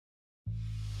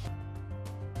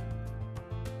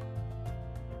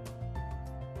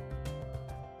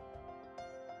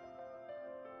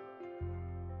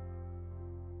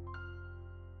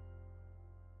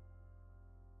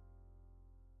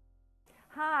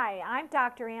Hi, I'm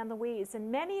Dr. Ann Louise,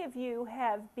 and many of you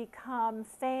have become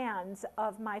fans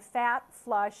of my Fat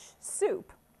Flush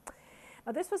Soup.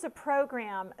 Now, this was a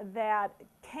program that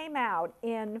came out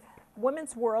in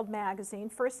Women's World magazine,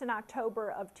 first in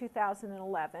October of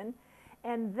 2011,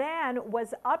 and then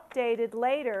was updated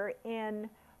later in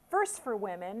First for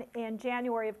Women in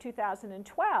January of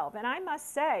 2012. And I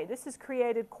must say, this has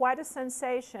created quite a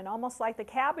sensation, almost like the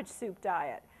cabbage soup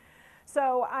diet.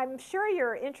 So I'm sure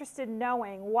you're interested in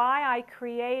knowing why I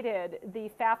created the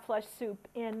Fat Flush Soup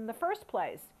in the first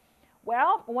place.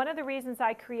 Well, one of the reasons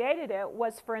I created it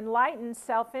was for enlightened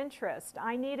self-interest.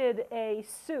 I needed a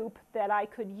soup that I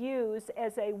could use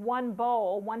as a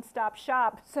one-bowl, one-stop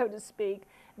shop, so to speak,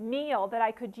 meal that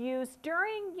I could use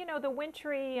during, the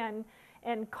wintry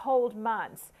and cold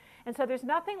months. And so there's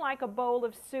nothing like a bowl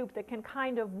of soup that can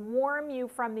kind of warm you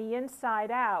from the inside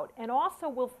out and also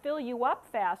will fill you up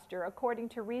faster, according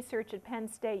to research at Penn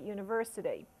State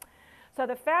University. So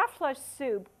the Fat Flush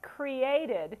Soup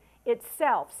created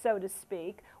itself, so to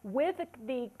speak, with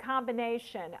the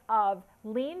combination of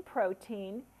lean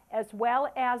protein as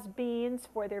well as beans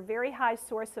for their very high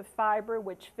source of fiber,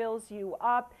 which fills you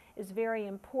up, is very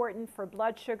important for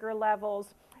blood sugar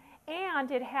levels. And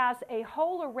it has a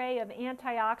whole array of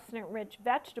antioxidant-rich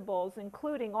vegetables,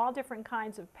 including all different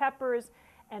kinds of peppers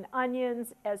and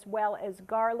onions, as well as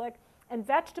garlic, and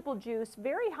vegetable juice,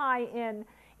 very high in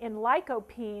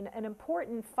lycopene, an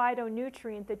important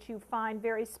phytonutrient that you find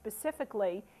very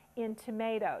specifically in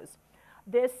tomatoes.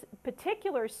 This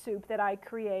particular soup that I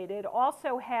created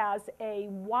also has a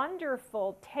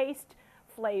wonderful taste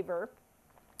flavor,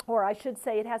 or I should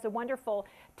say it has a wonderful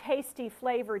tasty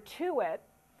flavor to it,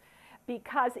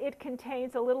 because it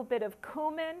contains a little bit of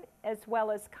cumin as well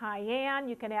as cayenne.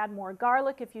 You can add more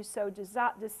garlic if you so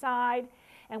decide.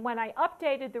 And when I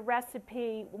updated the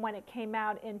recipe when it came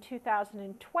out in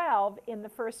 2012 in the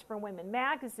First for Women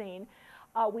magazine,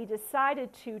 we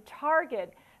decided to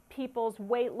target people's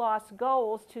weight loss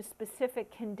goals to specific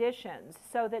conditions,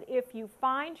 so that if you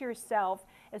find yourself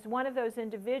as one of those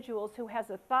individuals who has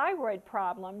a thyroid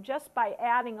problem, just by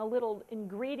adding a little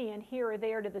ingredient here or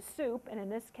there to the soup, and in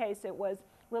this case it was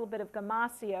a little bit of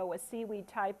gamasio, a seaweed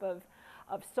type of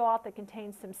salt that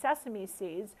contains some sesame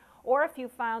seeds, or if you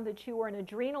found that you were an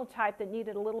adrenal type that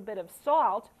needed a little bit of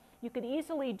salt, you could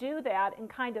easily do that and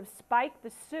kind of spike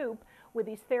the soup with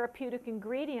these therapeutic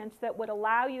ingredients that would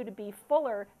allow you to be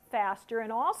fuller faster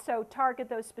and also target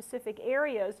those specific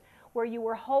areas where you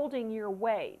were holding your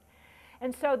weight.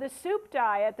 And so the soup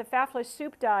diet, the Fat Flush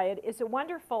Soup diet, is a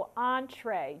wonderful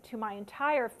entree to my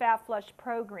entire Fat Flush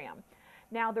program.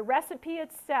 Now, the recipe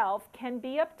itself can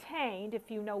be obtained if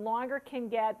you no longer can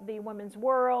get the Women's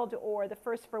World or the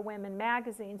First for Women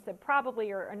magazines that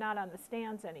probably are not on the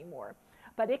stands anymore.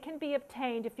 But it can be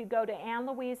obtained if you go to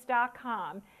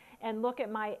annlouise.com and look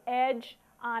at my Edge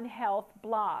on Health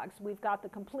blogs. We've got the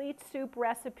complete soup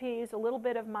recipes, a little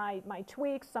bit of my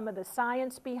tweaks, some of the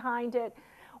science behind it.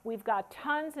 We've got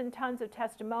tons and tons of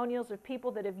testimonials of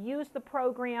people that have used the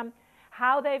program,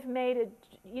 how they've made it,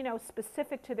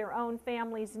 specific to their own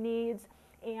family's needs,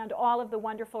 and all of the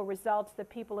wonderful results that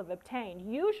people have obtained.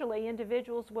 Usually,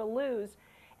 individuals will lose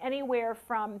anywhere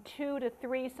from 2 to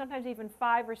 3, sometimes even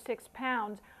 5 or 6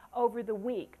 pounds over the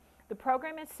week. The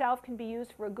program itself can be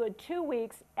used for a good 2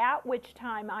 weeks, at which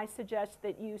time I suggest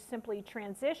that you simply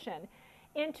transition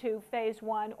into phase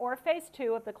 1 or phase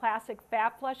 2 of the classic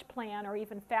Fat Flush plan, or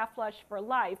even Fat Flush for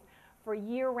life, for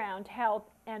year-round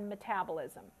health and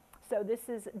metabolism. So this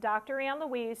is Dr. Ann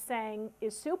Louise saying,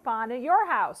 is soup on at your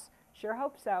house? Sure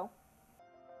hope so.